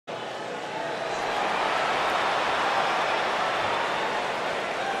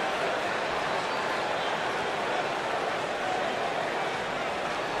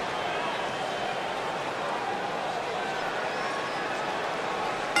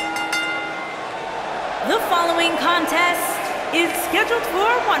The following contest is scheduled for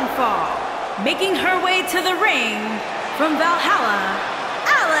one fall. Making her way to the ring from Valhalla,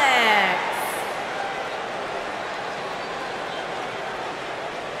 Alex.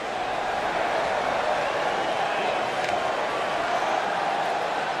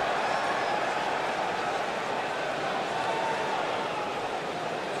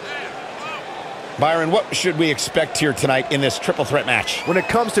 Byron, what should we expect here tonight in this triple threat match? When it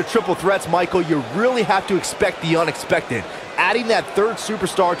comes to triple threats, Michael, you really have to expect the unexpected. Adding that third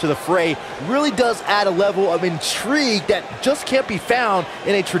superstar to the fray really does add a level of intrigue that just can't be found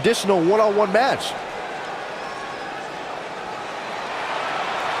in a traditional one-on-one match.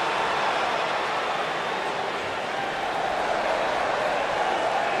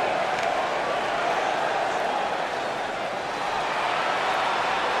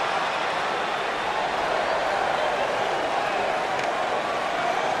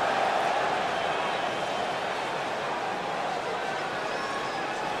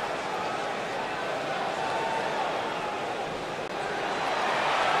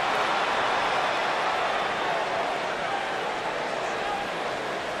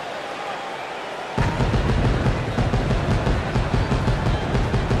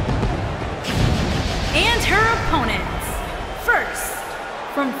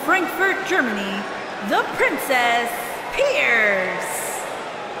 From Frankfurt, Germany, the Princess Pierce.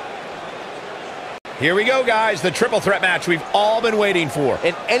 Here we go, guys. The triple threat match we've all been waiting for.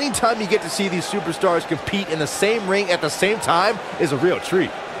 And anytime you get to see these superstars compete in the same ring at the same time is a real treat.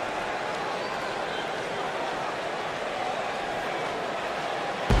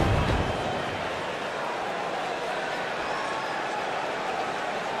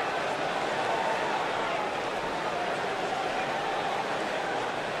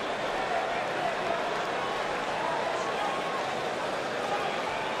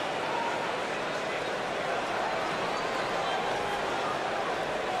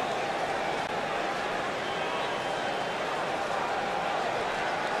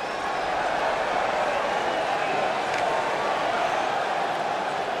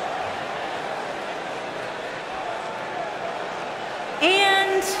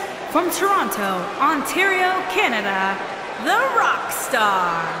 And from Toronto, Ontario, Canada, the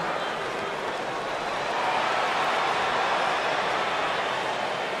Rockstar.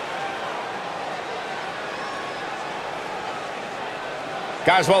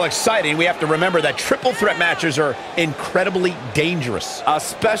 Guys, while exciting, we have to remember that triple threat matches are incredibly dangerous.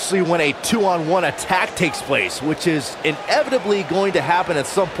 Especially when a two-on-one attack takes place, which is inevitably going to happen at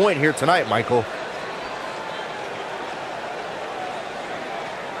some point here tonight, Michael.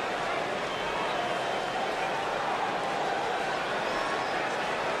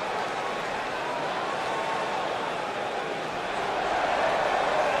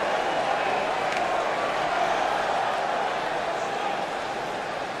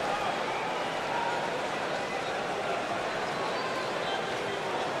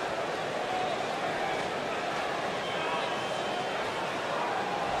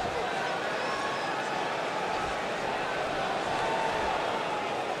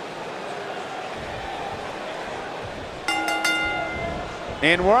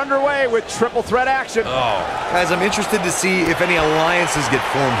 And we're underway with triple threat action. Guys, I'm interested to see if any alliances get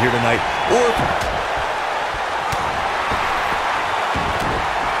formed here tonight. Or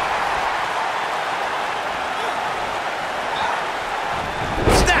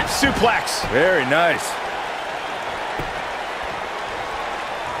snap suplex. Very nice.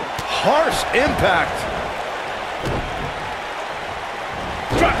 Harsh impact.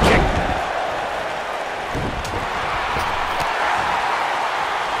 Drop kick.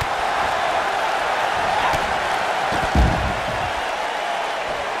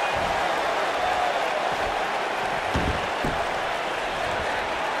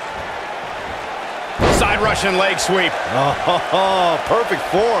 Side Russian leg sweep. Oh, perfect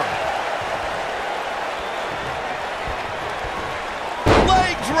form.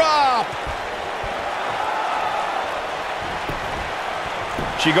 Leg drop.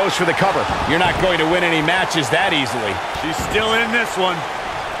 She goes for the cover. You're not going to win any matches that easily. she's still in this one.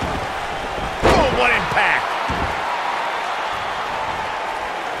 Oh, what impact.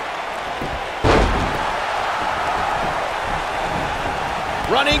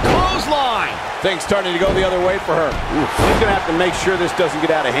 Running clothesline. Things starting to go the other way for her. She's going to have to make sure this doesn't get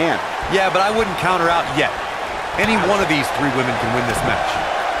out of hand. Yeah, but I wouldn't count her out yet. Any one of these three women can win this match.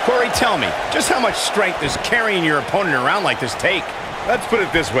 Corey, tell me, just how much strength does carrying your opponent around like this take? Let's put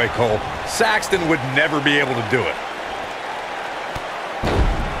it this way, Cole. Saxton would never be able to do it.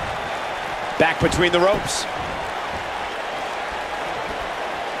 Back between the ropes.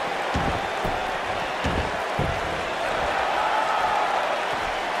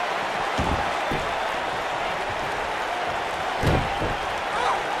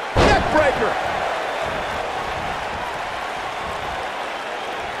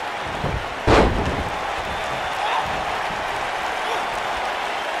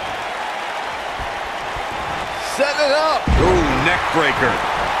 it up. Ooh, neck breaker.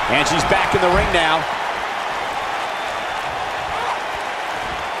 And she's back in the ring now.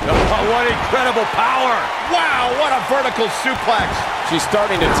 Oh, what incredible power. Wow, what a vertical suplex. She's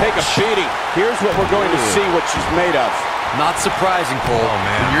starting to take a beating. Here's what we're going to see what she's made of. Not surprising, Cole. Oh,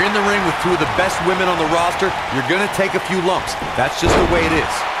 man. When you're in the ring with two of the best women on the roster, you're going to take a few lumps. That's just the way it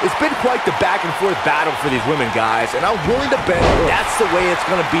is. It's been quite the back and forth battle for these women, guys, and I'm willing to bet that's the way it's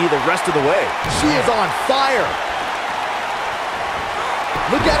going to be the rest of the way. She is on fire.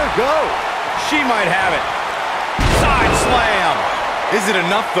 Look at her go. She might have it. Side slam. Is it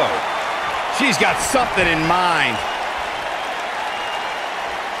enough, though? She's got something in mind.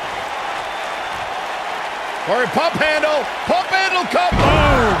 Or a pump handle. Pump handle come.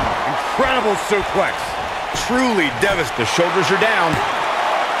 Boom. Incredible suplex. Truly devastating. The shoulders are down.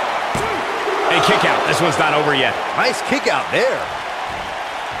 A kick out. This one's not over yet. Nice kick out there.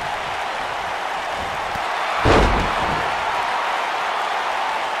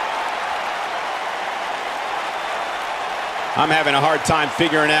 I'm having a hard time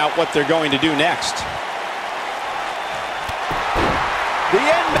figuring out what they're going to do next. The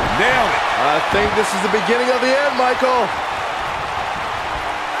end. Nailed it. I think this is the beginning of the end, Michael.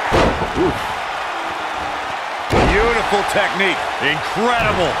 Oof. Beautiful technique.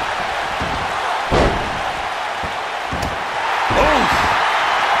 Incredible. Oof.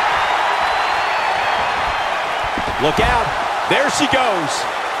 Look out. There she goes.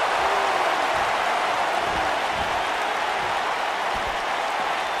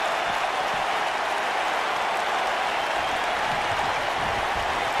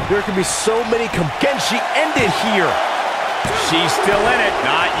 There can be so many. Can she end it here? She's still in it.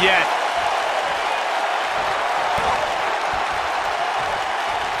 Not yet.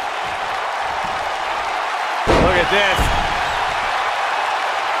 Look at this.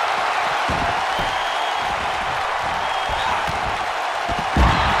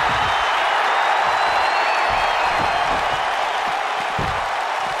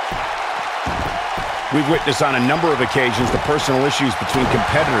 We've witnessed on a number of occasions the personal issues between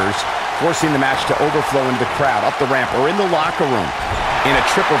competitors forcing the match to overflow into the crowd, up the ramp, or in the locker room. In a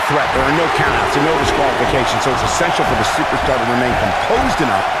triple threat, there are no countouts and no disqualifications, so it's essential for the superstar to remain composed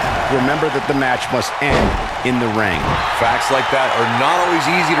enough to remember that the match must end in the ring. Facts like that are not always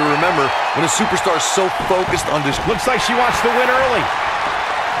easy to remember when a superstar is so focused on this. Looks like she wants to win early.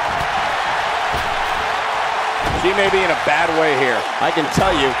 She may be in a bad way here. I can tell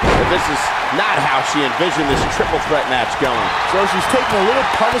you that this is not how she envisioned this triple threat match going. So she's taking a little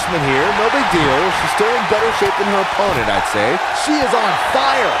punishment here. No big deal. She's still in better shape than her opponent, I'd say. She is on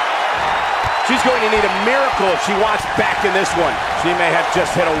fire. She's going to need a miracle if she wants back in this one. She may have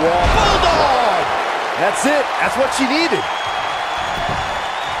just hit a wall. Bulldog! That's it. That's what she needed.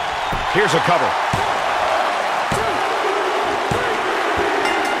 Here's a cover.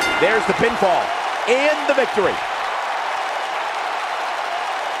 There's the pinfall and the victory.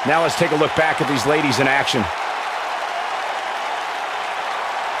 Now let's take a look back at these ladies in action.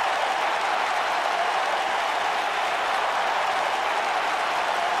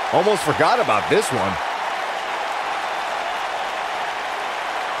 Almost forgot about this one.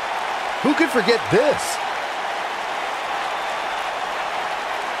 Who could forget this?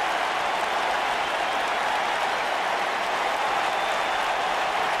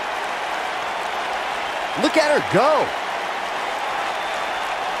 Look at her go.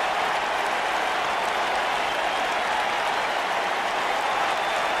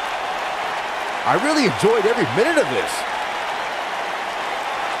 I really enjoyed every minute of this.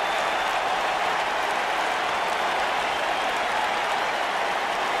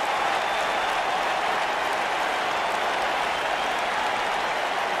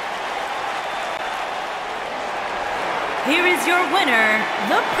 Here is your winner,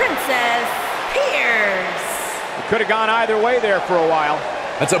 the Princess Pierce. It could have gone either way there for a while.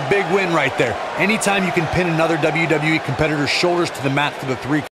 That's a big win right there. Anytime you can pin another WWE competitor's shoulders to the mat for the 3